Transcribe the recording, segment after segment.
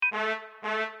I'm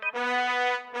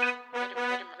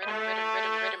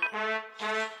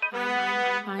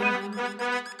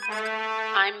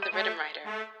the Rhythm Writer,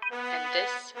 and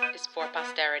this is For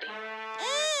Posterity.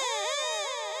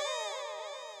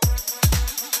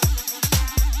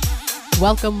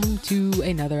 Welcome to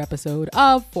another episode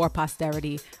of For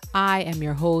Posterity. I am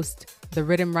your host, the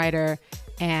Rhythm Writer,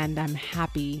 and I'm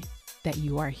happy that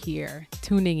you are here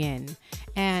tuning in.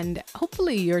 And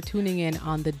hopefully you're tuning in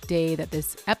on the day that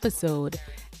this episode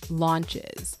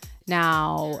launches.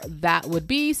 Now, that would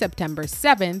be September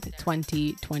 7th,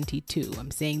 2022.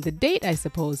 I'm saying the date, I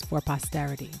suppose, for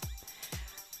posterity.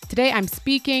 Today, I'm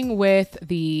speaking with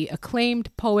the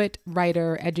acclaimed poet,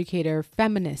 writer, educator,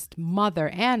 feminist, mother,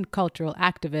 and cultural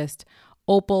activist,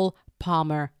 Opal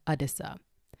Palmer Adisa.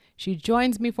 She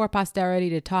joins me for posterity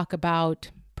to talk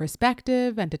about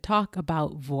perspective and to talk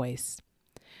about voice.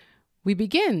 We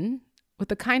begin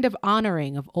with a kind of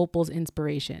honoring of Opal's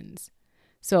inspirations.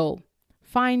 So,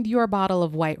 find your bottle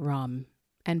of white rum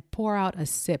and pour out a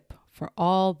sip for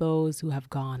all those who have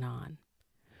gone on.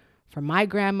 For my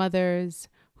grandmothers,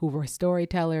 who were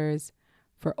storytellers,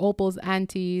 for Opal's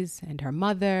aunties and her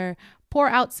mother, pour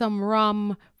out some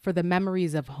rum for the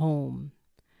memories of home.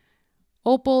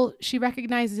 Opal, she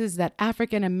recognizes that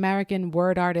African American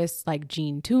word artists like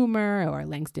Jean Toomer or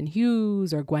Langston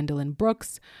Hughes or Gwendolyn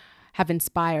Brooks have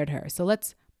inspired her. So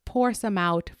let's pour some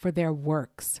out for their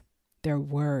works, their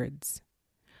words.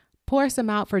 Pour some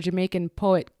out for Jamaican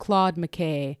poet Claude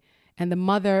McKay and the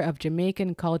mother of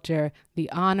Jamaican culture, the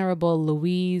Honorable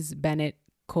Louise Bennett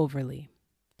Coverley.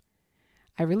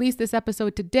 I released this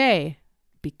episode today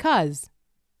because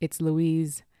it's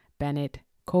Louise Bennett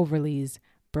Coverley's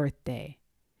birthday.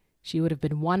 She would have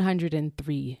been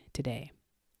 103 today.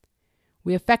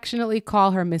 We affectionately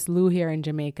call her Miss Lou here in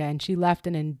Jamaica, and she left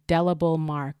an indelible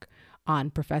mark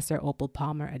on Professor Opal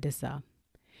Palmer Adisa.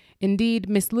 Indeed,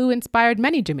 Miss Lou inspired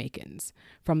many Jamaicans,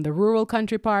 from the rural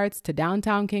country parts to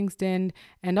downtown Kingston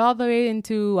and all the way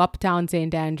into uptown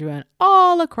St. Andrew and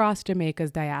all across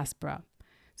Jamaica's diaspora.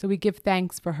 So we give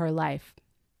thanks for her life.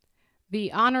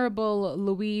 The Honorable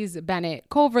Louise Bennett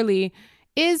Coverley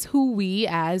is who we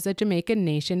as a Jamaican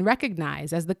nation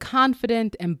recognize as the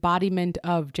confident embodiment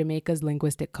of Jamaica's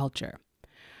linguistic culture.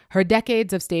 Her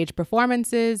decades of stage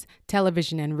performances,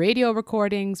 television and radio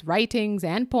recordings, writings,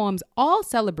 and poems all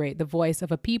celebrate the voice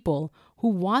of a people who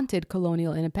wanted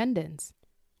colonial independence.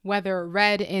 Whether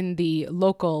read in the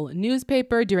local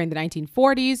newspaper during the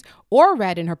 1940s or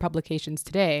read in her publications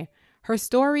today, her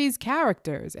stories,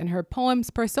 characters, and her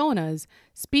poems' personas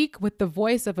speak with the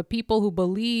voice of a people who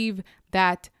believe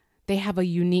that they have a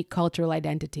unique cultural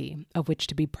identity of which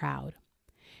to be proud.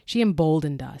 She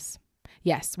emboldened us.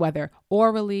 Yes, whether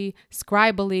orally,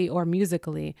 scribally, or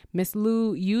musically, Miss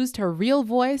Lou used her real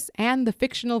voice and the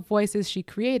fictional voices she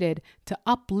created to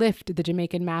uplift the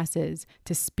Jamaican masses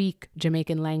to speak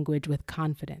Jamaican language with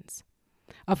confidence.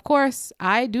 Of course,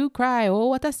 I do cry, oh,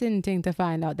 what a sin thing to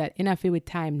find out that in a few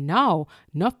time now,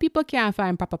 enough people can't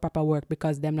find proper work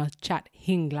because them not chat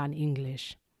Hingland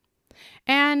English.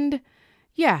 And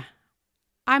yeah,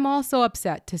 I'm also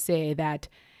upset to say that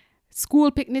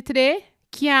school picnic today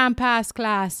can't pass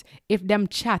class if them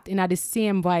chat in the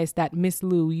same voice that Miss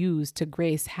Lou used to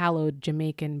grace hallowed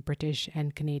Jamaican, British,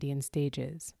 and Canadian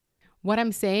stages. What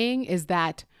I'm saying is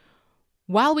that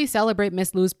while we celebrate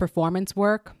Miss Lou's performance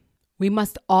work, we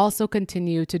must also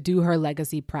continue to do her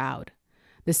legacy proud.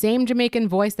 The same Jamaican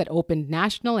voice that opened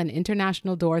national and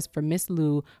international doors for Miss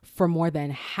Lou for more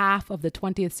than half of the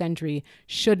 20th century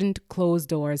shouldn't close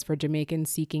doors for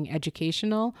Jamaicans seeking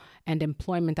educational and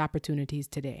employment opportunities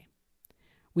today.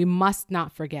 We must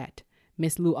not forget,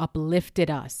 Miss Lou uplifted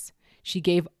us. She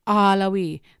gave all of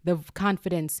we the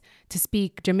confidence to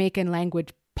speak Jamaican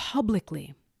language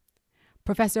publicly.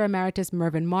 Professor Emeritus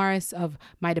Mervyn Morris of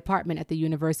my department at the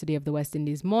University of the West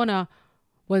Indies, Mona,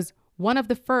 was one of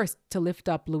the first to lift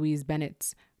up Louise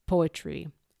Bennett's poetry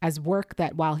as work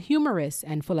that, while humorous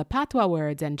and full of patois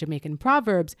words and Jamaican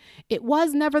proverbs, it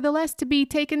was nevertheless to be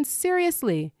taken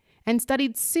seriously and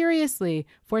studied seriously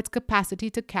for its capacity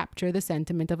to capture the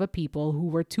sentiment of a people who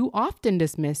were too often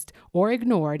dismissed or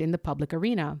ignored in the public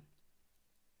arena.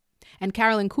 And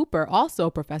Carolyn Cooper, also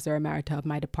Professor Emerita of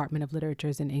my Department of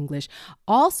Literatures and English,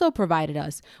 also provided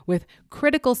us with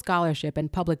critical scholarship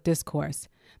and public discourse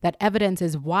that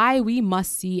evidences why we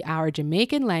must see our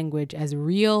Jamaican language as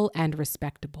real and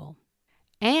respectable,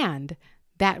 and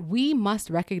that we must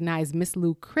recognize Miss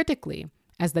Lou critically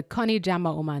as the Connie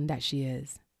Jama woman that she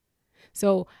is.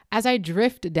 So as I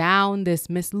drift down this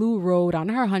Miss Lou road on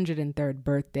her 103rd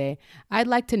birthday, I'd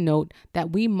like to note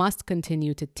that we must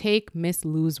continue to take Miss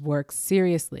Lou's work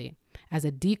seriously as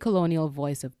a decolonial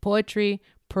voice of poetry,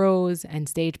 prose, and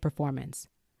stage performance.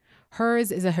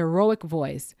 Hers is a heroic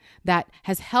voice that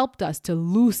has helped us to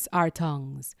loose our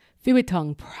tongues,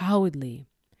 Fiwitung proudly.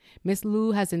 Miss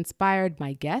Lou has inspired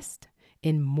my guest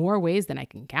in more ways than I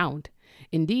can count.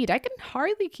 Indeed, I can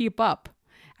hardly keep up.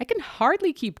 I can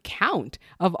hardly keep count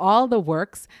of all the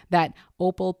works that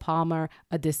Opal Palmer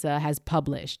Adisa has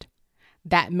published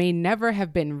that may never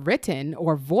have been written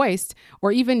or voiced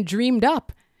or even dreamed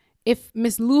up if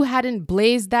Miss Lou hadn't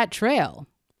blazed that trail.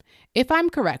 If I'm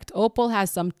correct, Opal has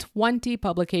some 20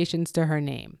 publications to her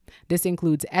name. This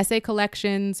includes essay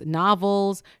collections,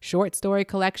 novels, short story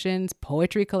collections,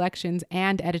 poetry collections,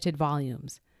 and edited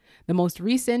volumes. The most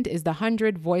recent is the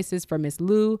 100 Voices for Miss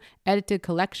Lou edited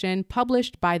collection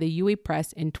published by the UWI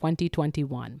Press in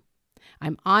 2021.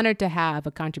 I'm honored to have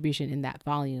a contribution in that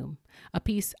volume, a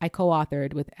piece I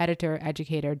co-authored with editor,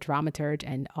 educator, dramaturge,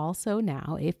 and also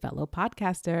now a fellow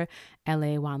podcaster,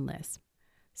 L.A. Wanlis.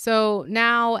 So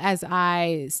now as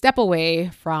I step away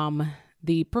from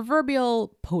the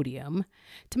proverbial podium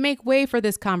to make way for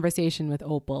this conversation with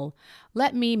Opal,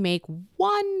 let me make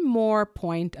one more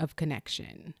point of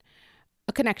connection.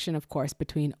 A connection, of course,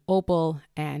 between Opal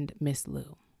and Miss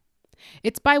Lou.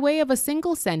 It's by way of a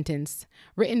single sentence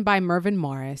written by Mervyn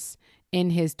Morris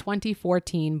in his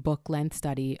 2014 book-length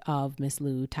study of Miss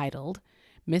Lou titled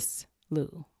Miss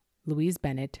Lou, Louise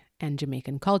Bennett and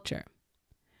Jamaican Culture.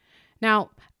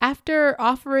 Now, after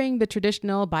offering the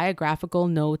traditional biographical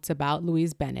notes about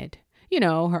Louise Bennett,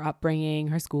 her upbringing,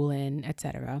 her schooling,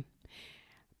 etc.,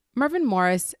 Mervyn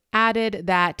Morris added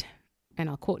that, and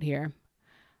I'll quote here,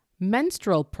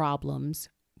 menstrual problems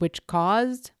which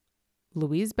caused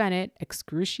Louise Bennett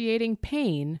excruciating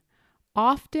pain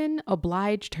often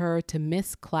obliged her to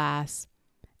miss class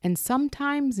and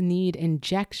sometimes need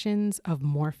injections of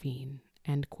morphine,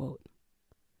 end quote.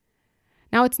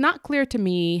 Now, it's not clear to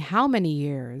me how many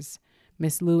years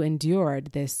Miss Lou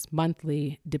endured this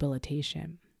monthly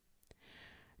debilitation.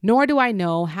 Nor do I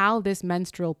know how this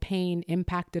menstrual pain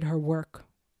impacted her work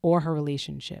or her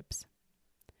relationships.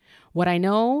 What I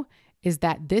know is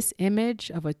that this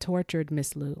image of a tortured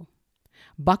Miss Lou,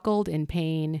 buckled in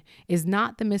pain, is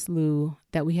not the Miss Lou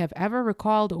that we have ever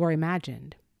recalled or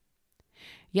imagined.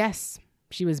 Yes,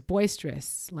 she was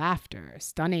boisterous, laughter,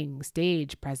 stunning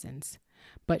stage presence,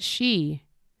 but she,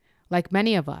 like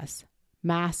many of us,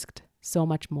 masked so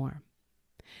much more.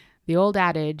 The old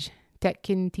adage,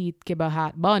 Tetkin teeth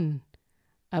kibahat bun,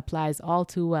 applies all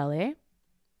too well, eh?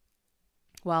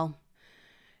 Well,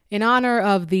 in honor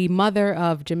of the mother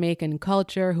of Jamaican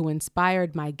culture who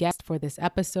inspired my guest for this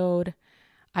episode,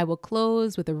 I will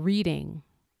close with a reading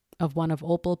of one of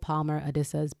Opal Palmer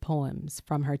Adisa's poems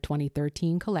from her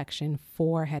 2013 collection,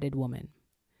 Four-Headed Woman.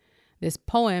 This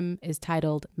poem is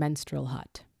titled Menstrual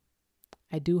Hut.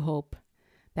 I do hope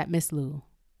that Miss Lou,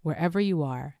 wherever you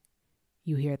are,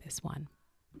 you hear this one.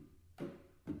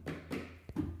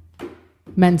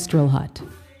 Menstrual Hut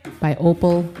by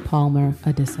Opal Palmer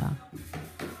Adisa.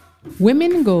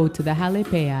 Women go to the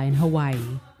Halepea in Hawaii,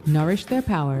 nourish their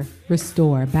power,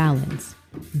 restore balance.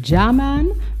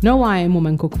 Jaman, no why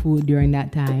woman cook food during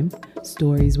that time.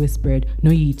 Stories whispered,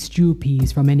 no eat stew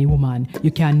peas from any woman,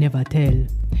 you can never tell.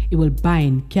 It will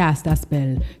bind, cast a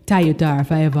spell, tie you to her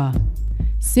forever.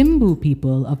 Simbu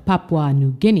people of Papua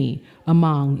New Guinea,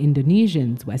 among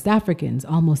Indonesians, West Africans,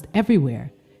 almost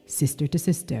everywhere. Sister to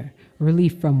sister,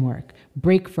 relief from work,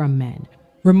 break from men.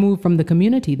 Removed from the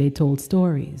community, they told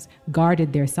stories,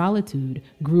 guarded their solitude,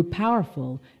 grew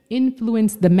powerful,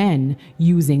 influenced the men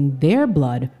using their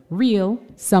blood, real,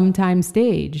 sometimes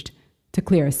staged, to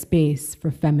clear a space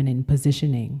for feminine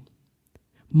positioning.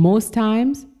 Most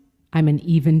times, I'm an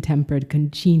even-tempered,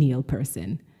 congenial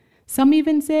person. Some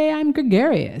even say I'm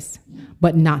gregarious,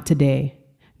 but not today.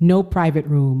 No private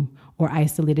room or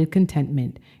isolated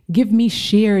contentment. Give me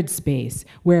shared space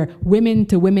where women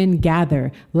to women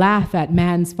gather, laugh at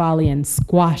man's folly and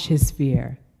squash his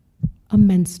fear. A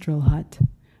menstrual hut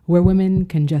where women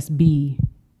can just be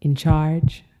in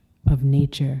charge of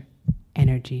nature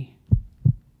energy.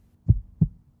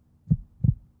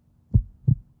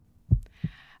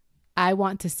 I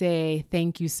want to say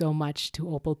thank you so much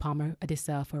to Opal Palmer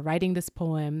Adisa for writing this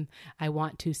poem. I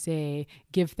want to say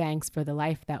give thanks for the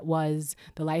life that was,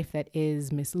 the life that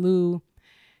is Miss Lou.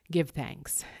 Give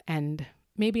thanks. And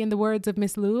maybe in the words of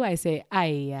Miss Lou, I say,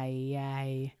 ay, ay,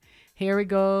 ay. Here we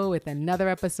go with another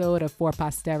episode of For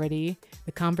Posterity.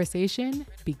 The conversation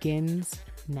begins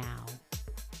now.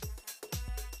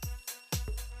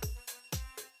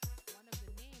 One of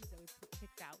the names that we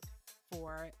picked out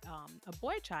for a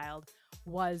boy child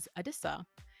was Adisa.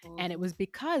 And it was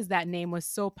because that name was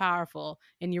so powerful.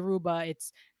 In Yoruba,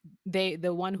 it's the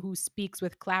one who speaks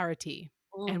with clarity.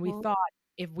 And we Mm-hmm. thought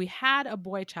if we had a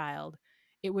boy child,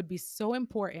 it would be so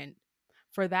important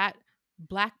for that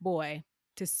Black boy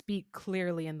to speak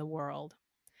clearly in the world.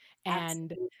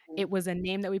 And Absolutely. it was a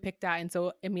name that we picked out, and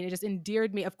so, I mean, it just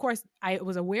endeared me. Of course, I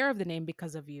was aware of the name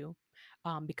because of you,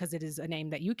 because it is a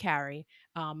name that you carry,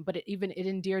 but it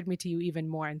endeared me to you even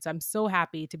more, and so I'm so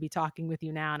happy to be talking with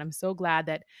you now, and I'm so glad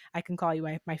that I can call you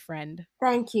my friend.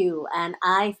 Thank you. And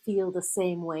I feel the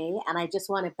same way. And I just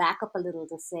want to back up a little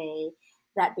to say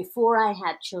that before I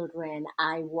had children,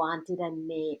 I wanted a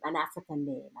name, an African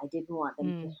name. I didn't want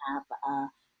them to Mm, have a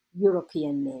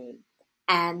European name.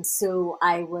 And so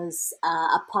I was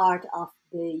a part of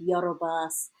the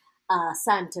Yorubas,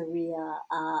 Santeria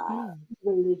mm.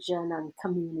 religion and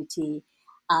community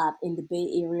in the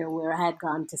Bay Area where I had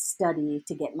gone to study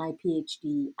to get my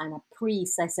PhD. And a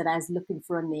priest, I said I was looking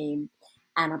for a name,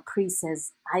 and a priest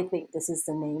says, I think this is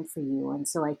the name for you. And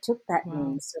so I took that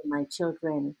name. Wow. So my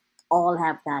children all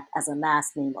have that as a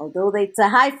last name. Although it's a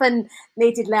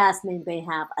hyphenated last name, they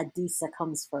have Adisa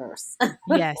comes first.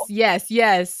 Yes, yes,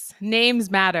 yes. Names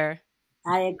matter.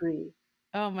 I agree.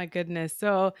 Oh my goodness.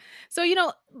 So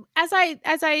as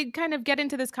I kind of get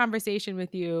into this conversation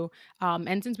with you,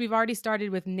 and since we've already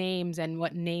started with names and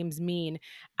what names mean,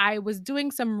 I was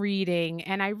doing some reading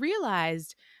and I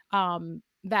realized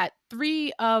that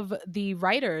three of the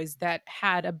writers that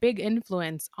had a big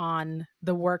influence on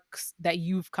the works that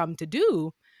you've come to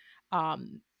do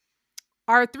um,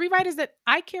 are three writers that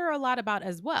I care a lot about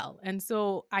as well. And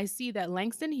so I see that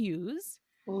Langston Hughes,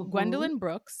 Hmm. Gwendolyn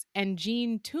Brooks, and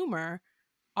Jean Toomer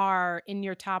are in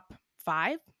your top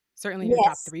 5, certainly in your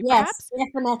top Yes, 3 yes, perhaps.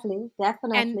 definitely,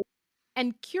 And definitely.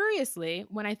 and curiously,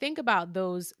 when I think about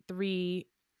those 3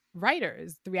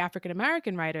 writers, 3 African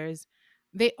American writers,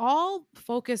 they all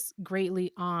focus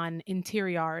greatly on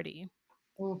interiority.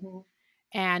 Hmm.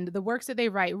 And the works that they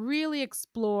write really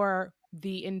explore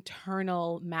the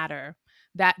internal matter,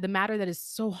 that the matter that is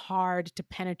so hard to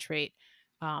penetrate,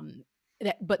 um,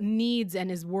 that but needs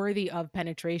and is worthy of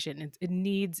penetration. It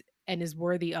needs and is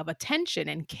worthy of attention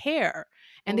and care.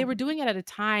 And they were Hmm. doing it at a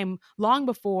time long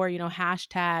before,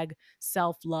 hashtag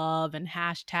self love and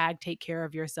hashtag take care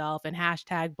of yourself and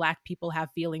hashtag Black people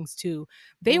have feelings too.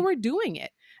 They Hmm. were doing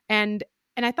it. And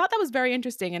and I thought that was very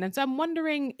interesting. And so I'm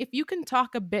wondering if you can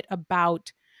talk a bit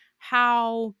about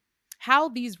how how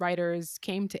these writers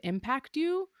came to impact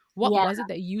you. What Yeah. was it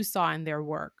that you saw in their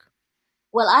work?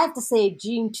 Well, I have to say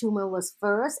Jean Toomer was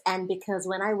first. And because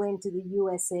when I went to the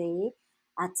USA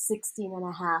at 16 and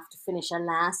a half to finish a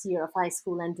last year of high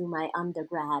school and do my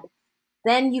undergrad,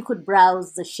 then you could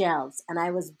browse the shelves. And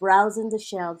I was browsing the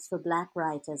shelves for Black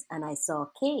writers and I saw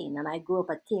Kane. And I grew up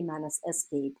at Caymanas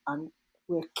Estate on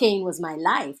where Kane was my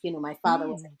life. You know, my father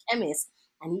was Mm, a chemist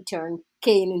and he turned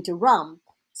Kane into rum.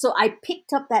 So I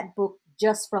picked up that book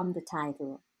just from the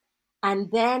title.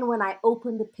 And then when I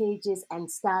opened the pages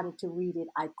and started to read it,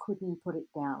 I couldn't put it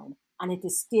down. And it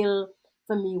is still,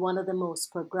 for me, one of the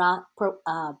most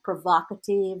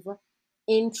provocative,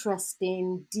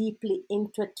 interesting, deeply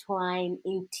intertwined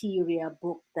interior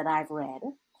book that I've read.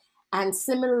 And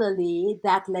similarly,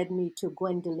 that led me to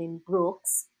Gwendolyn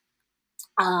Brooks,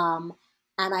 um,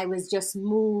 and I was just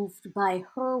moved by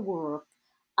her work,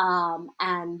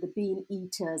 and the Bean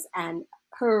Eaters and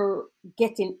her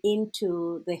getting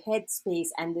into the headspace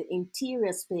and the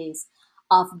interior space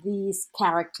of these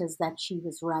characters that she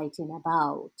was writing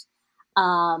about.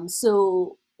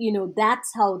 So,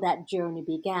 that's how that journey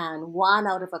began. One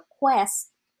out of a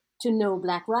quest to know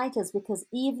Black writers, because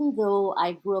even though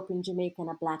I grew up in Jamaica in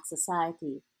a Black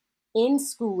society, in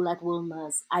school at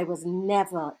Wilmer's, I was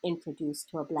never introduced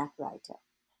to a Black writer.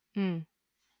 mm,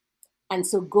 And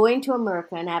so going to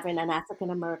America and having an African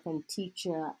American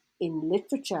teacher in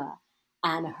literature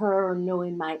and her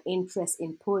knowing my interest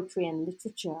in poetry and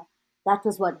literature, that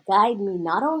was what guided me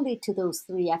not only to those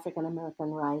three African American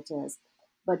writers,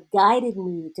 but guided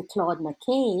me to Claude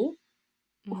McKay,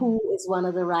 mm, who is one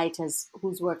of the writers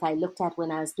whose work I looked at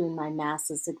when I was doing my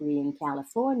master's degree in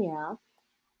California.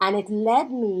 And it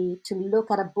led me to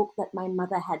look at a book that my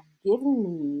mother had given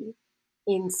me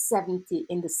in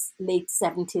the late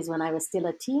 70s when I was still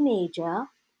a teenager.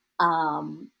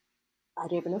 Um, I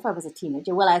don't even know if I was a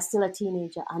teenager. Well, I was still a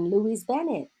teenager, on Louise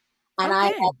Bennett. And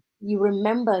okay. you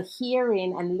remember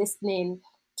hearing and listening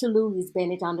to Louise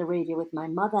Bennett on the radio with my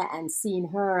mother and seeing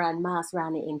her and Mas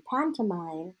Rani in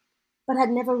pantomime, but had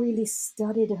never really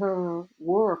studied her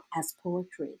work as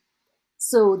poetry.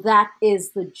 So that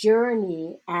is the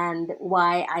journey and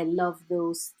why I love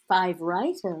those five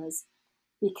writers,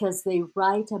 because they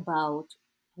write about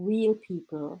real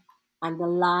people and the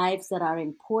lives that are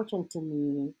important to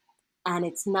me. and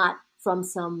it's not from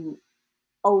some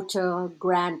outer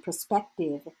grand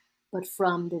perspective, but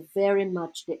from the very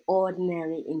much the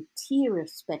ordinary interior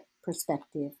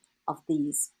perspective of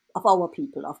these, of our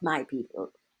people, of my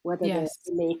people, whether they're Yes.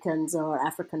 Jamaicans or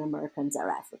African Americans or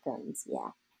Africans.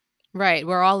 Yeah. Right.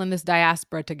 We're all in this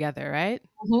diaspora together, right?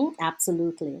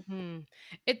 Absolutely. Hmm.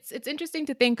 It's interesting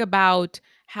to think about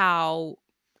how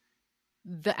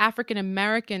the African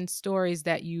American stories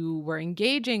that you were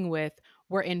engaging with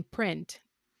were in print,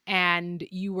 and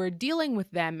you were dealing with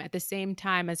them at the same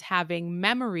time as having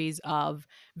memories of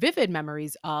vivid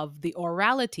memories of the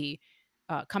orality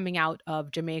coming out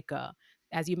of Jamaica.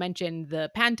 As you mentioned the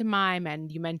pantomime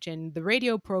and you mentioned the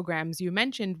radio programs, you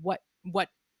mentioned what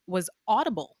was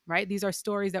audible, right? These are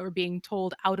stories that were being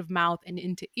told out of mouth and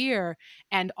into ear,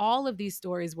 and all of these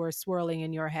stories were swirling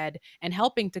in your head and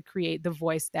helping to create the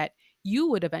voice that you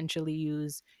would eventually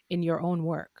use in your own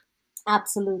work.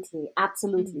 Absolutely, Mm.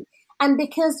 absolutely. And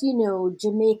because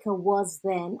Jamaica was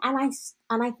then, and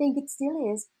I think it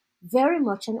still is, very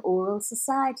much an oral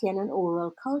society and an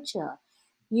oral culture.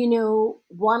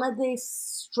 One of the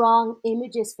strong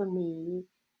images for me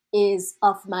is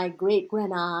of my great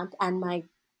grand aunt and my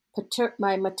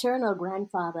maternal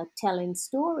grandfather telling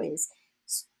stories.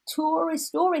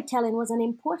 Storytelling was an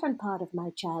important part of my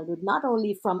childhood, not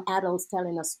only from adults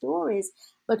telling us stories,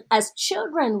 but as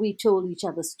children, we told each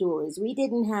other stories. We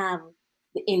didn't have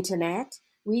the internet.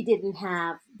 We didn't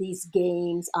have these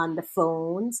games on the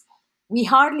phones. We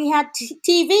hardly had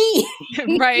TV.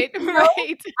 Right,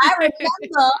 right. I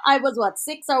remember I was what,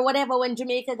 6 or whatever when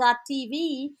Jamaica got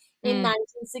TV in Mm,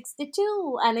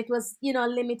 1962, and it was, a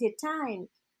limited time.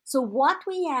 So what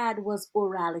we had was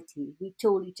orality. We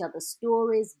told each other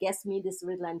stories, guess me this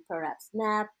riddle and perhaps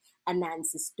not, a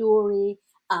Nancy story,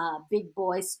 big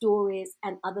boy stories,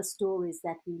 and other stories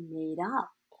that we made up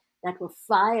that were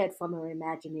fired from our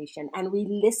imagination. And we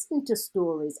listened to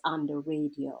stories on the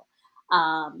radio.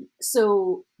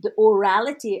 So the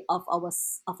orality of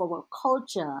our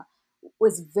culture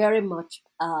was very much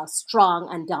strong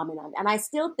and dominant. And I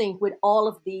still think with all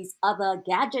of these other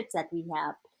gadgets that we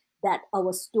have, that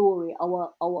our story,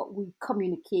 our we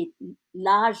communicate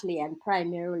largely and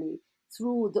primarily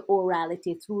through the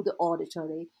orality, through the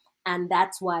auditory, and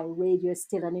that's why radio is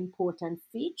still an important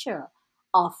feature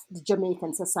of the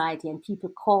Jamaican society, and people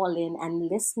call in and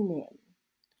listen in.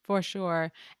 for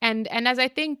sure. And as I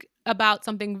think about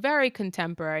something very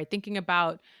contemporary, thinking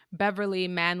about Beverly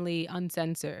Manley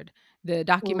Uncensored, the Mhm,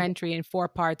 documentary in 4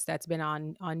 parts that's been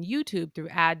on YouTube through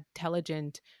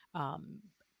Adtelligent um,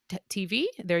 TV,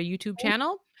 their YouTube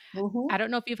channel. mhm. I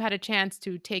don't know if you've had a chance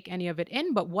to take any of it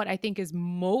in, but what I think is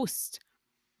most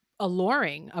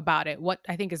alluring about it, what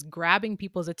I think is grabbing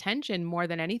people's attention more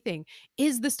than anything,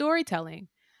 is the storytelling.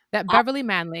 That Beverly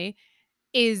Manley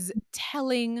is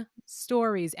telling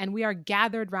stories, and we are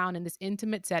gathered round in this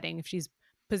intimate setting. If she's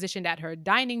positioned at her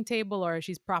dining table, or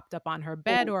she's propped up on her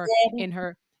bed, or Absolutely. in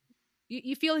her,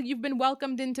 you feel you've been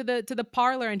welcomed into the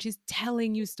parlor, and she's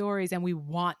telling you stories, and we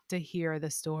want to hear the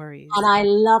And stories. I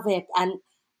love it. And,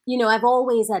 I've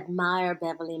always admired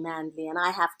Beverly Manley, and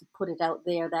I have to put it out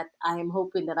there that I am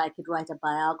hoping that I could write a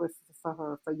biography for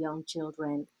her for young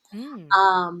children. Mm.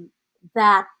 Um,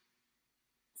 that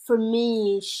for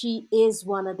me, she is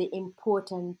one of the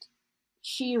important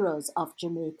sheroes of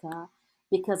Jamaica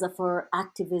because of her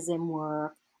activism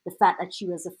work, the fact that she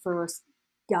was the first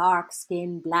dark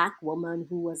skinned black woman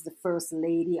who was the first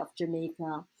lady of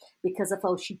Jamaica, because of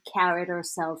how she carried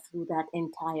herself through that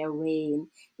entire reign,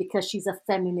 because she's a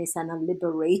feminist and a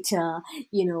liberator,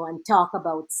 and talk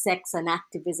about sex and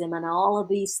activism and all of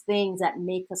these things that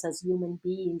make us as human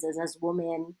beings, as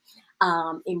women,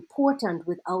 important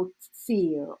without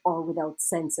fear or without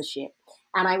censorship.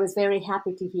 And I was very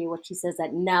happy to hear what she says,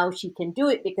 that now she can do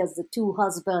it because the two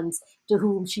husbands to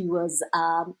whom she was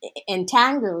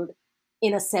entangled,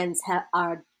 in a sense,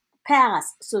 are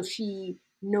past. So she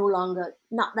no longer,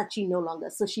 not that she no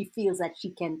longer, so she feels that she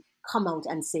can come out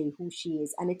and say who she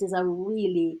is. And it is a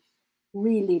really,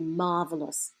 really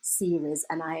marvelous series.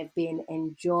 And I have been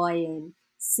enjoying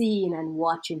seeing and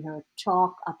watching her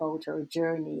talk about her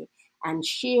journey and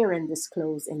share and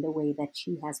disclose in the way that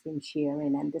she has been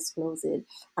sharing and disclosing.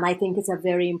 And I think it's a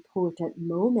very important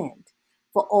moment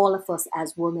for all of us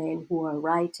as women who are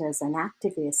writers and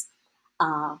activists,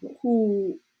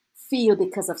 who feel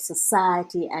because of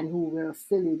society and who we're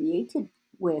affiliated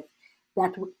with,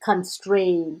 that we're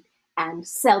constrained and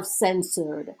self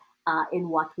censored in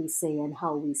what we say and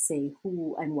how we say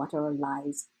who and what our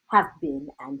lives have been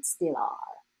and still are.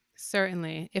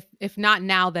 Certainly. If not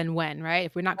now, then when, right?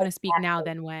 If we're not gonna speak now,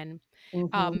 Exactly. then when?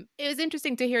 Mm-hmm. It was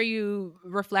interesting to hear you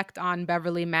reflect on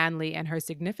Beverly Manley and her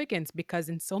significance because,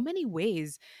 in so many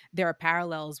ways, there are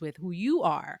parallels with who you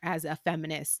are as a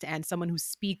feminist and someone who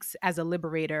speaks as a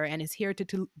liberator and is here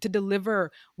to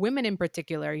deliver women in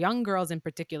particular, young girls in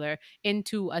particular,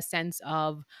 into a sense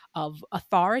of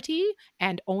authority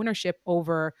and ownership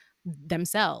over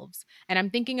themselves. And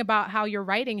I'm thinking about how your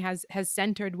writing has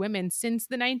centered women since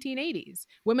the 1980s,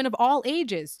 women of all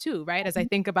ages too, right? As I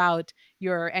think about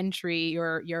your entry,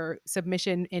 your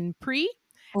submission in pre.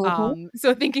 Mm-hmm.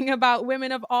 So thinking about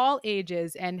women of all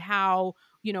ages and how,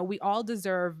 we all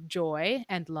deserve joy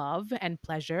and love and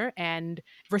pleasure and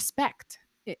respect.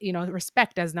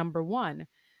 Respect as number one. Right.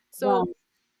 So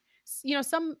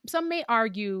some may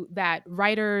argue that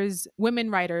women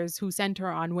writers who center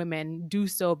on women do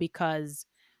so because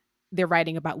they're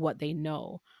writing about what they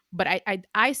know. But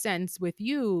I sense with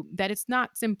you that it's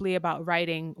not simply about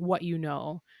writing what you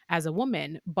know as a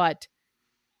woman, but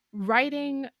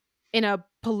writing in a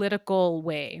political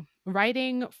way,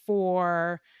 writing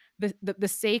for the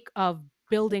sake of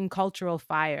building cultural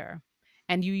fire.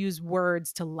 And you use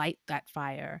words to light that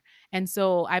fire. And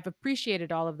so I've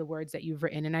appreciated all of the words that you've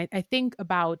written. And I think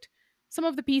about some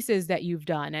of the pieces that you've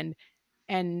done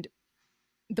and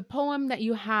the poem that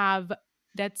you have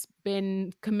that's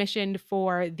been commissioned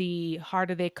for the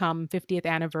Harder They Come 50th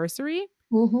anniversary.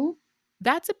 Mm-hmm.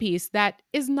 That's a piece that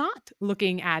is not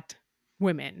looking at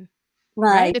women,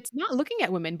 right? Right. It's not looking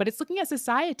at women, but it's looking at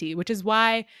society, which is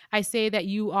why I say that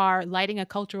you are lighting a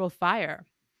cultural fire,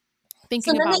 So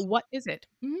thinking let me about what is it?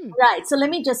 Mhm. Right. So let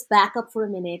me just back up for a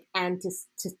minute and just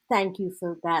to thank you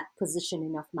for that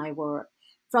positioning of my work.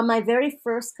 From my very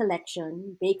first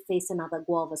collection, Bake Face and Other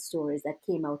Guava Stories, that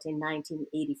came out in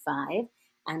 1985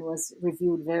 and was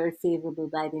reviewed very favorable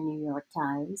by the New York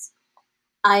Times,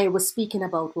 I was speaking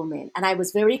about women, and I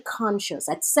was very conscious.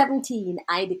 At 17,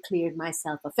 I declared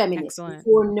myself a feminist Excellent.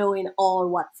 before knowing all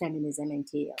what feminism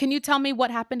entailed. Can you tell me what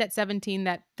happened at 17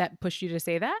 that pushed you to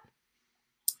say that?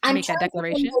 To I'm make that trying to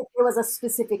remember declaration? if there was a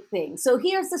specific thing. So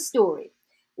here's the story.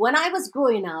 When I was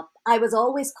growing up, I was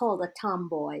always called a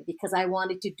tomboy because I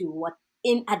wanted to do what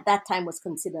in at that time was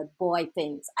considered boy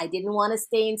things. I didn't want to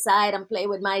stay inside and play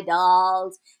with my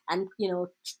dolls and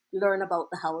learn about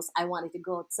the house. I wanted to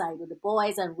go outside with the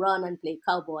boys and run and play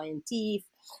cowboy and thief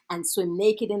and swim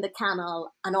naked in the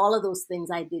canal and all of those things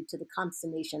I did to the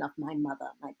consternation of my mother,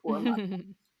 my poor mother,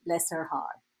 bless her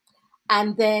heart.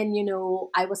 And then,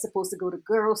 I was supposed to go to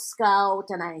Girl Scout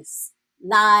and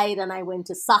lied and I went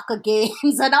to soccer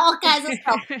games and all kinds of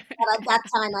stuff that at that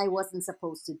time I wasn't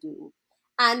supposed to do.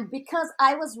 And because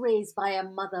I was raised by a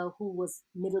mother who was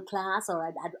middle class or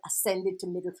had ascended to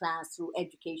middle class through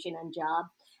education and job,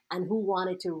 and who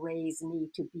wanted to raise me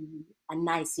to be a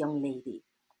nice young lady.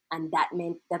 And that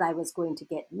meant that I was going to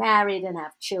get married and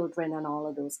have children and all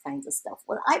of those kinds of stuff.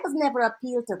 Well, I was never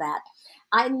appealed to that.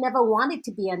 I never wanted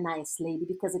to be a nice lady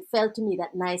because it felt to me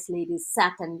that nice ladies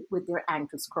sat with their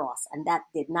ankles crossed, and that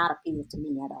did not appeal to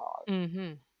me at all.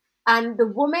 Mhm. And the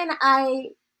women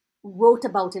I wrote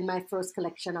about in my first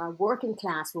collection are working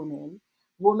class women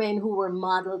who were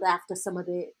modeled after some of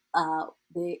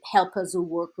the helpers who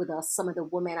worked with us, some of the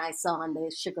women I saw on the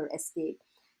sugar estate,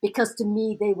 because to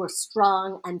me they were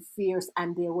strong and fierce,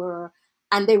 and they were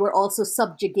also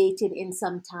subjugated in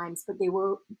some times, but they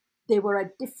were a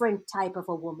different type of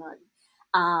a woman.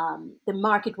 The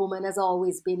market woman has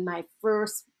always been my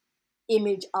first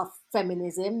image of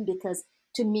feminism because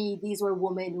to me these were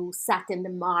women who sat in the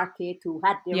market, who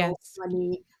had their own Yes.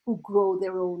 money, who grow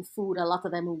their own food, a lot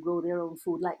of them who grow their own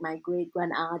food, like my great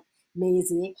grand aunt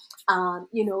Maisie.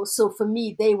 So for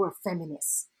me they were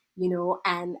feminists,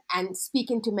 and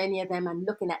speaking to many of them and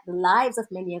looking at the lives of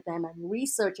many of them and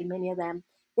researching many of them,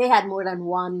 they had more than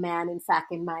one man. In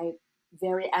fact, in my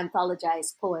very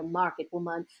anthologized poem Market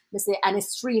Woman, they say, and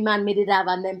it's three man me did have,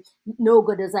 and them no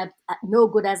good as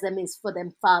them is for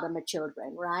them father my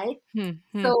children, right? Mhm.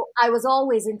 So I was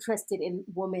always interested in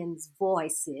women's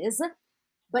voices,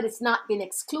 but it's not been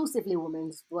exclusively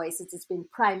women's voices. It's been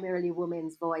primarily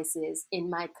women's voices in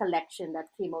my collection that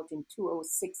came out in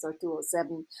 2006 or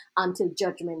 2007. Until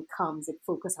Judgment Comes, it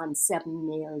focused on seven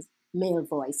male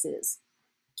voices.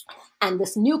 And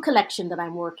this new collection that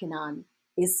I'm working on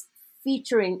is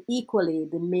featuring equally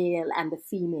the male and the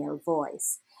female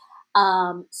voice.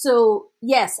 So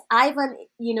yes, Ivan,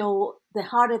 the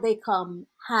harder they come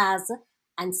has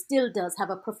and still does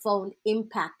have a profound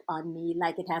impact on me,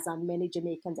 like it has on many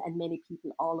Jamaicans and many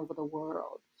people all over the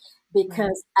world. Right.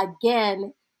 Because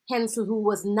again, Hensel, who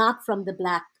was not from the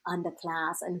black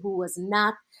underclass and who was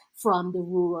not from the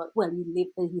rural, well,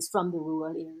 he's from the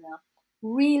rural area,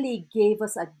 really gave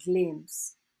us a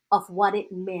glimpse of what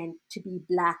it meant to be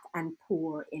Black and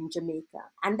poor in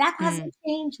Jamaica. And that Mm. hasn't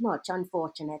changed much,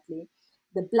 unfortunately.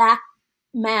 The Black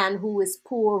man who is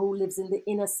poor, who lives in the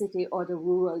inner city or the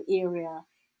rural area,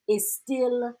 is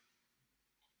still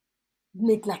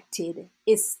neglected,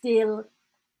 is still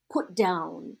put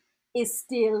down, is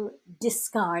still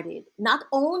discarded, not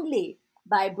only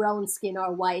by brown skin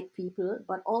or white people,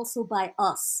 but also by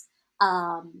us,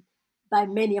 um, by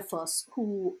many of us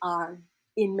who are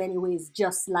in many ways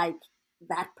just like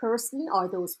that person or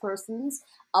those persons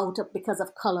out of because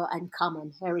of color and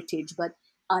common heritage, but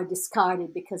are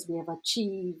discarded because we have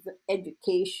achieved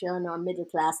education or middle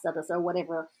class status or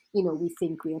whatever we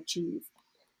think we achieve.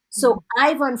 So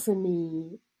Ivan for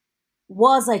me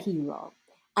was a hero.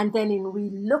 And then in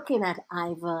re-looking at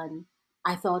Ivan,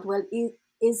 I thought, well,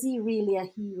 is he really a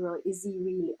hero? Is he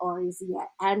really, or is he an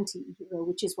anti-hero,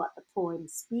 which is what the poem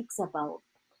speaks about?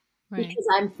 Right. Because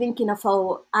I'm thinking of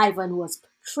how Ivan was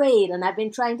portrayed, and I've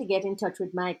been trying to get in touch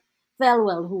with Mike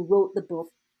Thelwell, who wrote the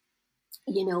book,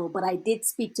 but I did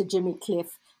speak to Jimmy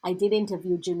Cliff. I did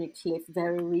interview Jimmy Cliff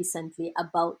very recently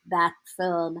about that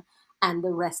film and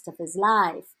the rest of his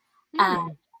life.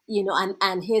 And Mm.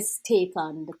 and his take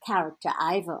on the character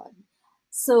Ivan.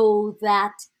 So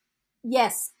that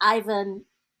yes, Ivan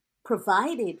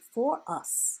provided for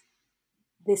us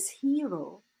this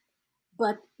hero,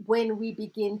 but when we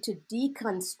begin to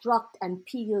deconstruct and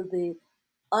peel the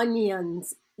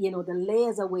onions, the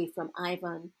layers away from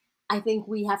Ivan, I think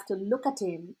we have to look at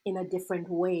him in a different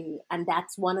way. And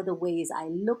that's one of the ways I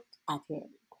looked at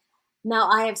him. Now,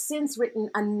 I have since written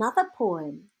another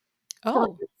poem from,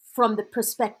 Oh, from the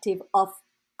perspective of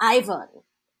Ivan,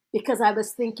 because I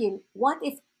was thinking, what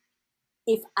if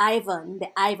Ivan, the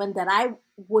Ivan that I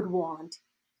would want,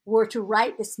 were to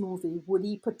write this movie, would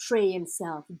he portray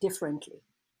himself differently?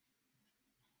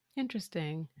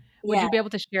 interesting. Would Yeah, you be able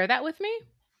to share that with me?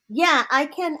 yeah, I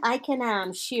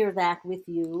can share that with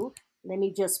you. Let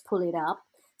me just pull it up.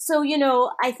 So,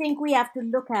 I think we have to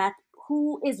look at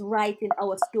who is writing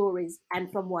our stories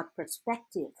and from what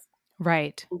perspective.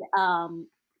 Right. Um,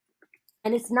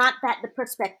 and it's not that the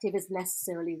perspective is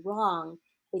necessarily wrong,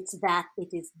 it's that it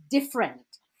is different.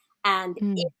 And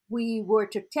Mm. if we were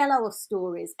to tell our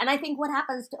stories, and I think what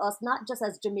happens to us, not just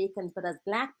as Jamaicans, but as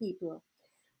Black people,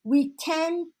 we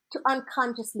tend to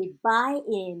unconsciously buy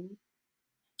in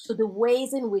to the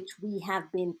ways in which we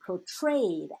have been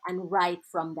portrayed and write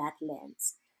from that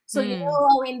lens. So, Mm.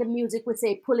 how in the music we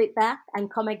say, pull it back and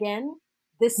come again?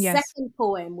 This Yes. second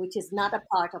poem, which is not a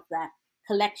part of that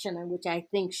collection and which I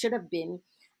think should have been,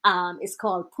 is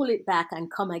called Pull It Back and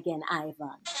Come Again,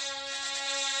 Ivan.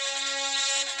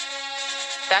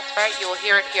 That's right, you will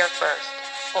hear it here first.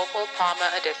 Opal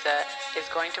Palma Adissa is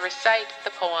going to recite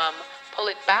the poem Pull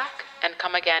It Back and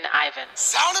Come Again, Ivan.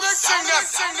 Sound of it,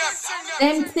 sing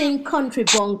Them think country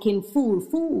bunking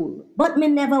fool, but me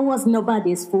never was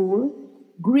nobody's fool.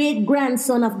 Great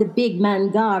grandson of the big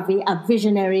man Garvey, a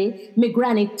visionary, me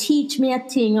granny teach me a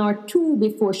thing or two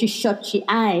before she shut she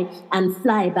eye and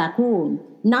fly back home.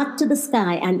 Not to the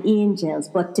sky and angels,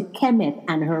 but to Kemet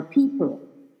and her people.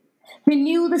 Me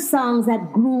knew the songs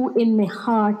that grew in me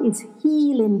heart is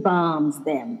healing balms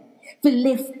them. To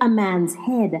lift a man's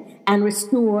head and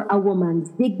restore a woman's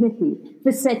dignity.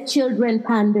 To set children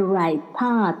upon the right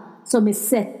path, so me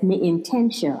set me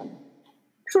intention.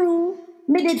 True,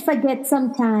 me did forget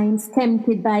sometimes,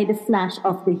 tempted by the flash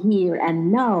of the here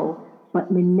and now,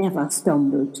 but me never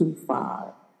stumble too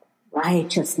far.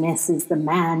 Righteousness is the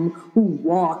man who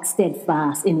walks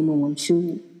steadfast in his own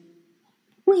shoe.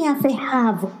 We have to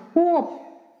have hope.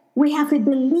 We have to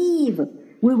believe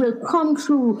we will come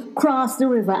through, cross the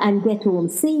river, and get home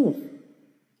safe.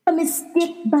 But me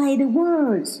stick by the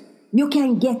words. You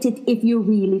can get it if you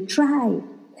really try.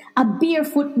 A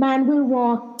barefoot man will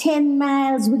walk 10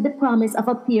 miles with the promise of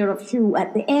a pair of shoes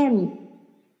at the end.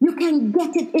 You can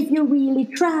get it if you really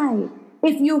try.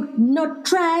 If you not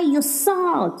try, you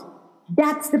salt.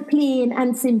 That's the plain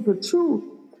and simple truth.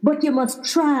 But you must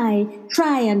try,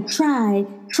 try and try,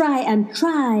 try and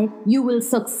try. You will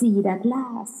succeed at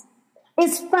last.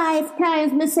 It's 5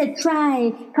 times me say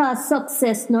try, cause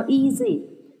success not easy.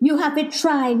 You have to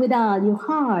try with all your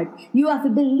heart. You have to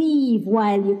believe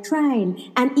while you're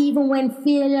trying. And even when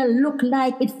failure look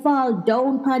like it fall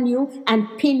down upon you and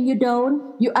pin you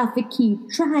down, you have to keep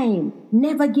trying.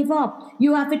 Never give up.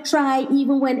 You have to try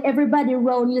even when everybody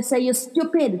around you say you're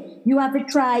stupid. You have to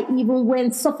try even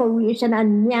when suffocation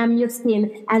and yam your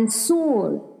skin and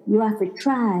soul. You have to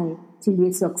try till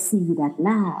you succeed at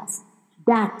last.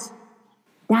 That's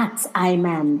I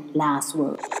man last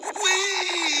word.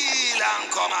 Wheel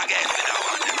and come again.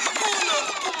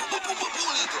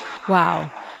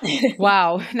 Wow.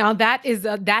 Wow. Now that is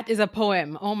a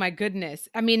poem. Oh my goodness.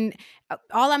 I mean,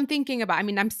 all I'm thinking about, I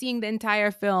mean, I'm seeing the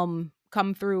entire film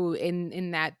come through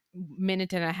in that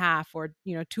minute and a half or,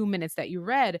 2 minutes that you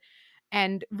read.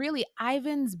 And really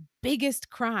Ivan's biggest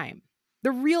crime,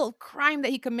 the real crime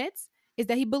that he commits is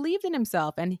that he believed in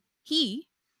himself, and he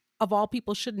of all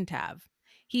people shouldn't have.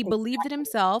 He believed in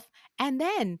himself, and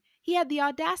then he had the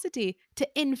audacity to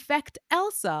infect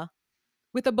Elsa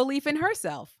with a belief in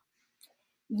herself.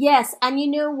 Yes, and you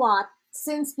know what?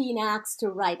 Since being asked to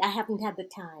write, I haven't had the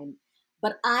time,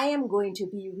 but I am going to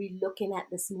be relooking at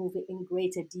this movie in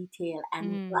greater detail and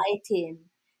Mm, writing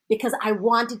because I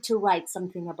wanted to write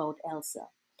something about Elsa.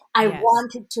 I yes.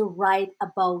 wanted to write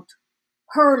about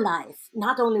her life,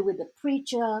 not only with the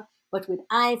preacher, but with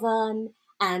Ivan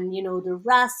and, the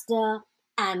Rasta,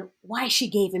 and why she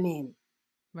gave him in,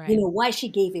 Right. why she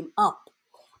gave him up,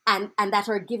 and that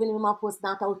her giving him up was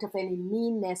not out of any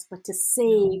meanness, but to No.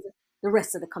 save the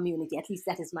rest of the community. At least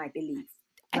that is my belief,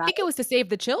 I right? think it was to save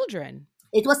the children.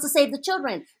 It was to save the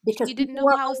children because She didn't people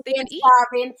know were how else they hungry and could eat.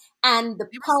 starving, and the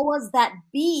They were powers that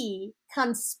be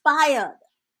conspired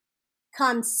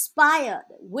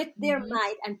with their Mhm,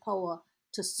 might and power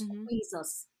to mhm. squeeze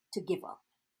us to give up.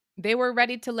 They were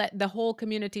ready to let the whole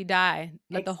community die,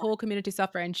 let the whole Exactly. community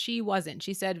suffer, and she wasn't.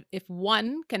 She said, "If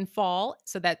one can fall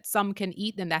so that some can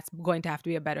eat, then that's going to have to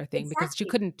be a better thing," because she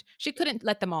Exactly. couldn't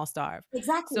let them all starve.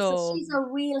 Exactly. So So, she's a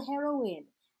real heroine.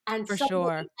 And for somebody,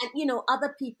 sure. and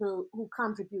other people who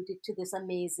contributed to this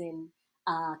amazing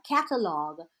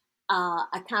catalog.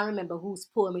 I can't remember whose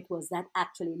poem it was that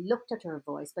actually looked at her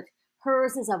voice, but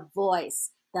hers is a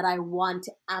voice that I want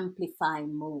to amplify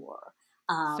more.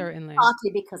 Certainly.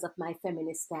 Partly because of my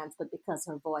feminist stance, but because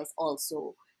her voice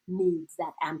also needs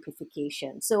that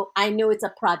amplification. So I know it's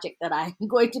a project that I'm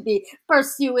going to be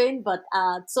pursuing, but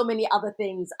so many other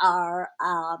things are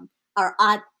on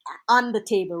the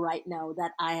table right now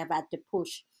that I have had to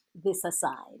push this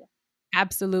aside.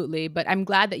 Absolutely, but I'm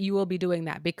glad that you will be doing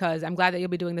that, because I'm glad that you'll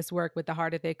be doing this work with The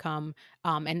Harder They Come,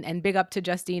 and big up to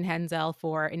Justine Hensel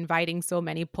for inviting so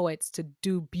many poets to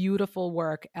do beautiful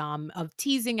work, of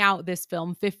teasing out this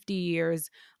film 50 years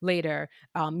later.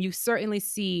 You certainly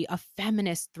see a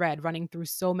feminist thread running through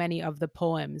so many of the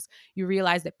poems. You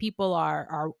realize that people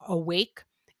are awake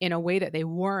in a way that they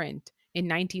weren't in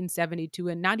 1972,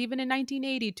 and not even in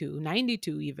 1982,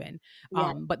 92 even.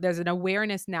 Yeah, But there's an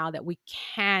awareness now that we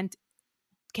can't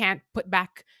put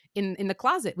back in the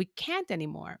closet. We can't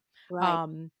anymore. right.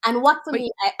 Um, And what for but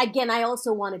me, again, I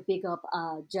also want to big up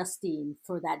Justine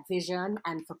for that vision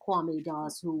and for Kwame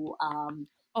Dawes who oh,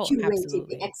 curated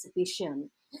the absolutely.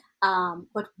 exhibition.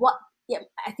 But what yeah,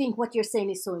 I think what you're saying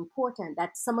is so important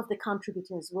that some of the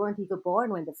contributors weren't even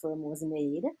born when the film was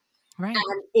made. Right.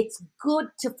 And it's good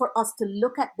for us to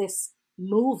look at this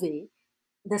movie,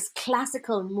 this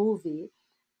classical movie,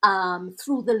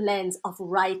 through the lens of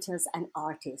writers and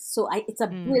artists. So it's a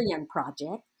Mm, brilliant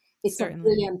project. It's a certainly.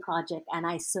 brilliant project, and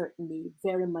I certainly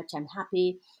very much am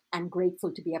happy and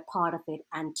grateful to be a part of it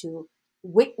and to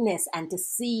witness and to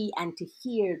see and to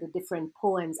hear the different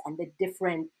poems and the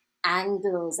different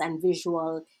angles and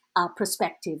visual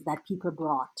perspective that people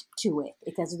brought to it.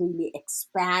 It has really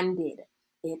expanded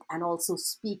it and also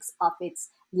speaks of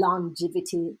its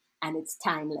longevity and its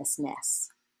timelessness.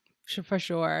 For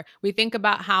sure. We think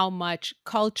about how much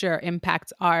culture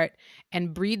impacts art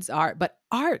and breeds art, but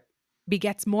art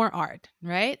begets more art,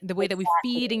 right? The way that we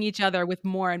feeding Exactly. each other with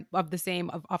more of the same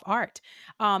of art.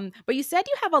 But you said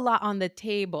you have a lot on the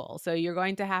table, so you're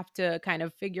going to have to kind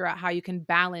of figure out how you can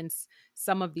balance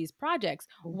some of these projects.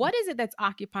 Mhm. What is it that's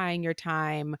occupying your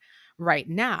time right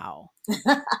now?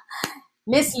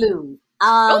 Miss Lou.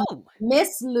 Oh,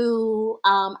 Miss Lou,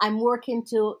 I'm working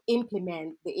to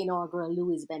implement the inaugural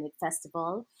Louis Bennett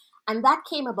Festival. And that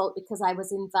came about because I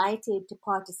was invited to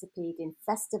participate in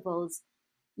festivals.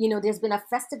 There's been a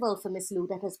festival for Miss Lou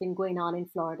that has been going on in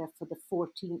Florida for the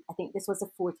 14th. I think this was the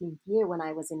 14th year when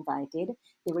I was invited.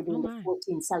 They were oh doing the my.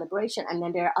 14th celebration. And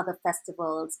then there are other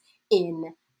festivals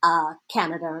in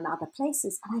Canada and other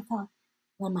places. And I thought,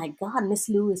 well, my God, Miss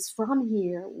Lou is from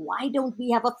here. Why don't we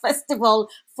have a festival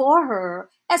for her,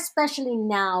 especially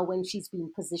now when she's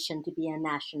being positioned to be a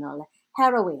national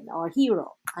heroine or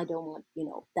hero? I don't want,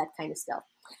 that kind of stuff.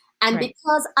 And Right.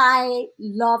 because I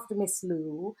loved Miss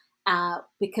Lou,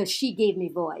 because she gave me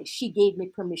voice, she gave me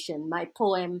permission. My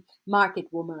poem, Market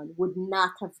Woman, would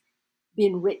not have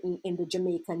been written in the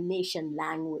Jamaican nation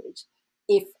language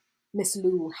if Miss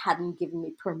Lou hadn't given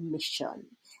me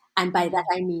permission. And by that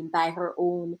Mm, I mean by her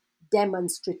own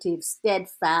demonstrative,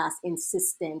 steadfast,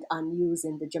 insistent on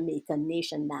using the Jamaican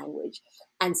nation language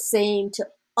and saying to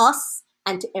us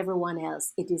and to everyone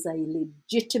else, it is a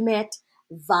legitimate,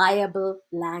 viable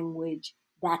language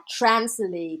that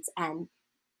translates and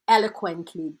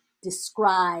eloquently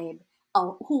describe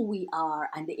who we are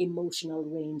and the emotional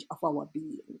range of our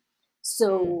being. Mm.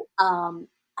 So,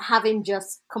 having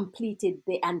just completed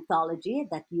the anthology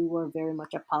that you were very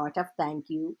much a part of, thank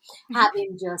you.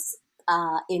 Having just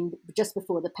in just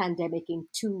before the pandemic in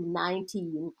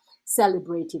 2019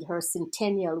 celebrated her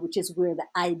centennial, which is where the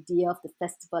idea of the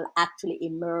festival actually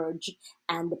emerged,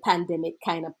 and the pandemic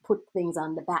kind of put things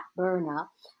on the back burner.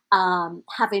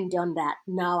 Having done that,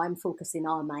 now I'm focusing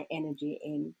all my energy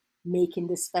in making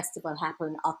this festival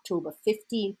happen October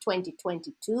 15th,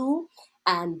 2022.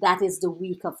 And that is the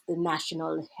week of the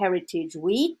National Heritage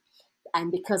Week.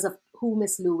 And because of who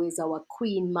Miss Lou is, our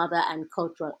queen mother and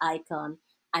cultural icon,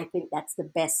 I think that's the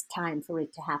best time for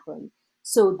it to happen.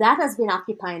 So that has been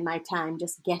occupying my time,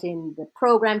 just getting the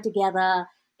program together,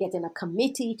 getting a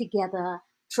committee together,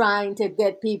 trying to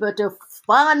get people to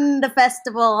fund the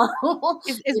festival.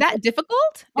 Is that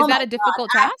difficult? Is Oh my that a God, difficult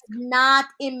I task? could not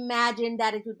imagine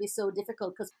that it would be so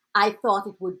difficult because I thought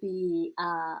it would be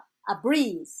a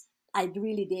breeze. I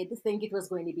really did think it was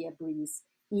going to be a breeze,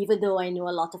 even though I knew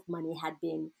a lot of money had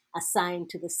been assigned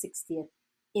to the 60th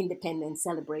independence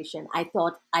celebration. I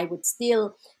thought I would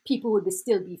still, people would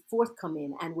still be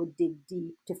forthcoming and would dig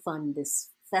deep to fund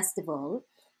this festival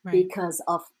Right. because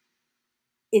of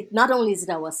it. Not only is it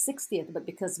our 60th, but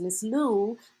because Miss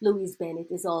Louise Bennett,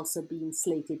 is also being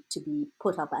slated to be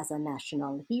put up as a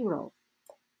national hero.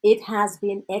 It has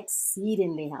been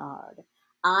exceedingly hard.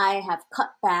 I have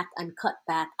cut back and cut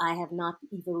back. I have not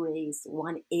even raised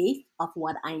 1/8 of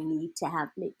what I need to have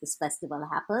make this festival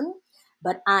happen.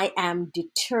 But I am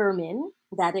determined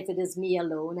that if it is me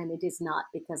alone, and it is not,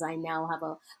 because I now have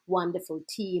a wonderful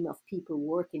team of people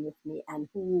working with me and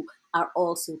who are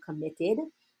also committed,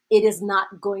 it is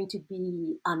not going to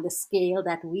be on the scale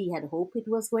that we had hoped it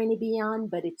was going to be on,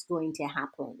 but it's going to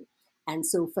happen. And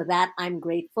so for that, I'm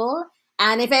grateful.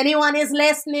 And if anyone is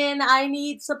listening, I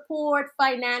need support,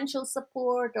 financial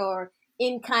support, or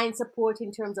in kind support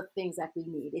in terms of things that we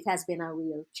need. It has been a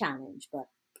real challenge, but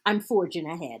I'm forging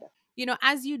ahead.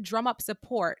 As you drum up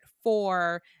support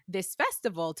for this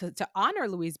festival to honor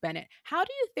Louise Bennett, how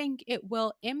do you think it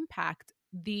will impact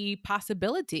the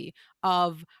possibility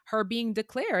of her being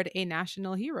declared a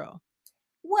national hero?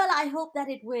 Well, I hope that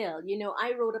it will.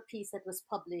 I wrote a piece that was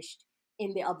published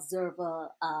in the Observer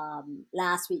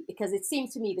last week because it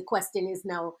seems to me the question is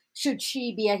now, should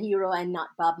she be a hero and not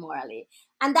Bob Marley?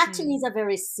 And that to me is Mm. a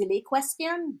very silly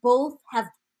question. Both have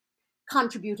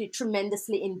contributed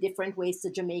tremendously in different ways to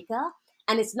Jamaica.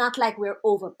 And it's not like we're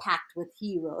overpacked with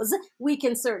heroes. We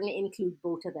can certainly include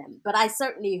both of them. But I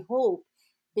certainly hope,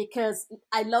 because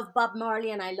I love Bob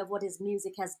Marley and I love what his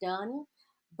music has done.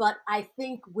 But I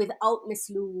think without Miss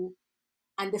Lou,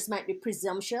 and this might be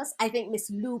presumptuous, I think Miss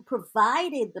Lou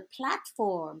provided the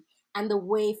platform and the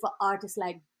way for artists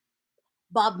like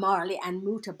Bob Marley and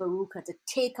Muta Baruka to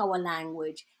take our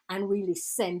language and really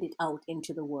send it out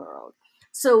into the world.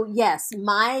 So, yes,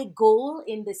 my goal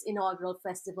in this inaugural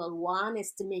festival, one,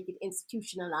 is to make it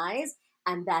institutionalized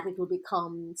and that it will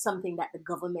become something that the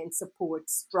government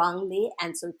supports strongly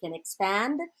and so it can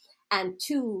expand. And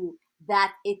two,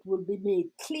 that it will be made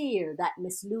clear that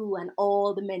Miss Lou and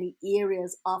all the many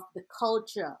areas of the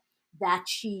culture that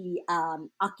she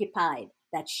occupied,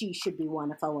 that she should be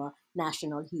one of our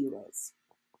national heroes.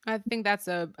 I think that's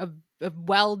a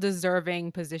well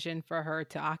deserving position for her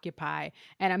to occupy.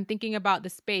 And I'm thinking about the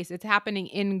space. It's happening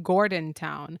in Gordon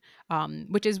Town,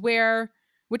 which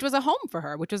was a home for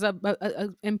her, which was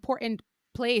a important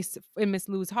place in Miss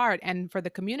Lou's heart and for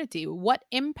the community. What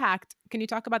impact can you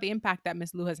talk about the impact that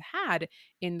Miss Lou has had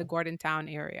in the Gordon Town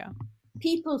area?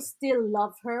 People still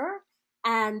love her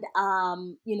and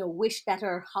wish that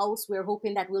her house, we're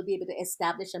hoping that we'll be able to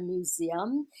establish a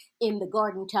museum in the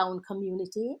Garden Town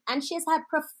community, and she has had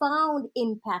profound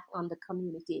impact on the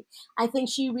community. I think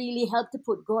she really helped to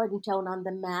put Gordon Town on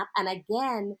the map and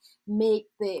again make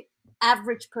the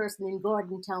average person in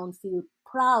Gordon Town feel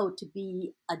proud to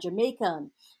be a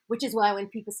Jamaican, which is why when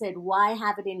people said, why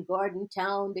have it in Gordon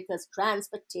Town, because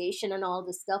transportation and all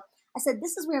this stuff, I said,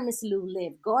 this is where Miss Lou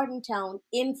lived. Gordon Town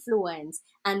influenced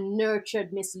and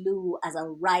nurtured Miss Lou as a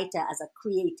writer, as a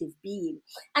creative being.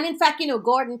 And in fact,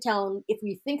 Gordon Town, if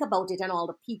we think about it and all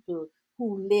the people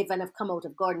who live and have come out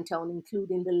of Gordon Town,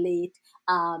 including the late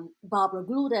Barbara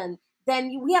Gluden,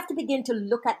 then we have to begin to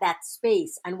look at that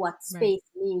space and what Right. space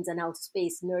means and how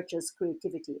space nurtures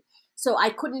creativity. So I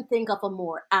couldn't think of a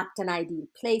more apt and ideal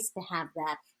place to have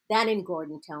that than in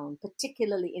Gordon Town,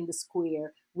 particularly in the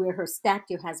square where her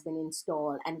statue has been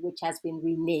installed and which has been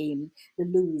renamed the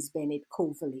Louise Bennett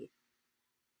Coverley.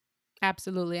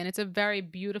 Absolutely. And it's a very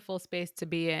beautiful space to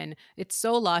be in. It's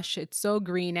so lush, it's so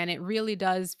green, and it really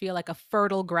does feel like a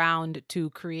fertile ground to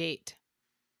create.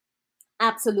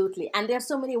 Absolutely. And there's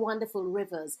so many wonderful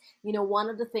rivers. You know,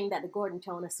 one of the things that the Gordon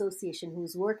Town Association,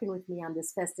 who's working with me on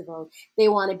this festival, they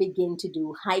want to begin to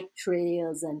do hike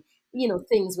trails and,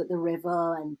 things with the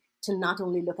river, and to not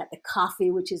only look at the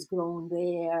coffee which is grown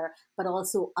there, but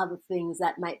also other things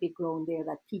that might be grown there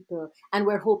that people, and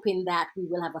we're hoping that we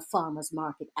will have a farmers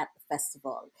market at the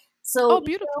festival. So, Oh,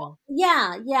 beautiful.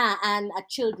 yeah, yeah, and a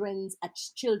children's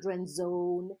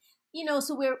zone,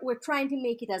 so we're trying to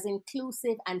make it as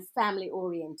inclusive and family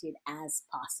oriented as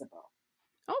possible.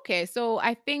 Okay, so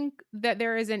I think that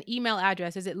there is an email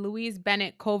address. Is it Louise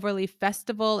Bennett Coverly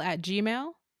Festival at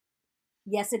Gmail?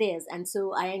 Yes, it is. And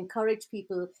so I encourage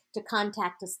people to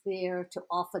contact us there, to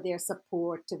offer their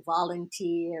support, to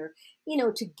volunteer,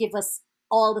 to give us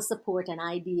all the support and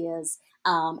ideas,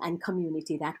 and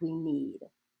community that we need.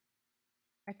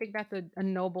 I think that's a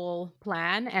noble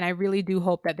plan, and I really do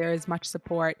hope that there is much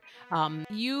support.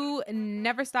 You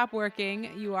never stop working.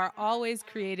 You are always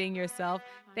creating yourself.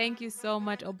 Thank you so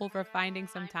much, Opal, for finding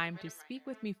some time to speak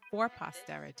with me for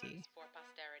posterity.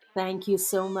 Thank you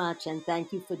so much. And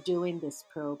thank you for doing this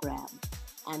program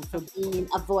and for Of being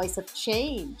course. a voice of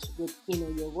change with,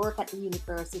 your work at the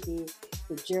university,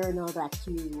 the journal that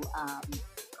you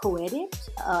co-edit,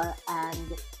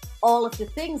 and all of the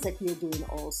things that you're doing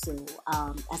also,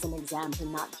 as an example,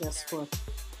 not just for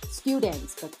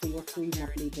students, but for your three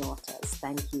lovely daughters.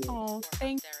 Thank you. Oh,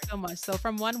 thank you so much. So,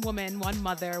 from one woman, one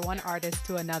mother, one artist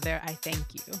to another, I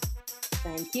thank you.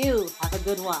 Thank you. Have a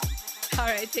good one. All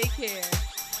right, take care.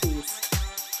 Peace.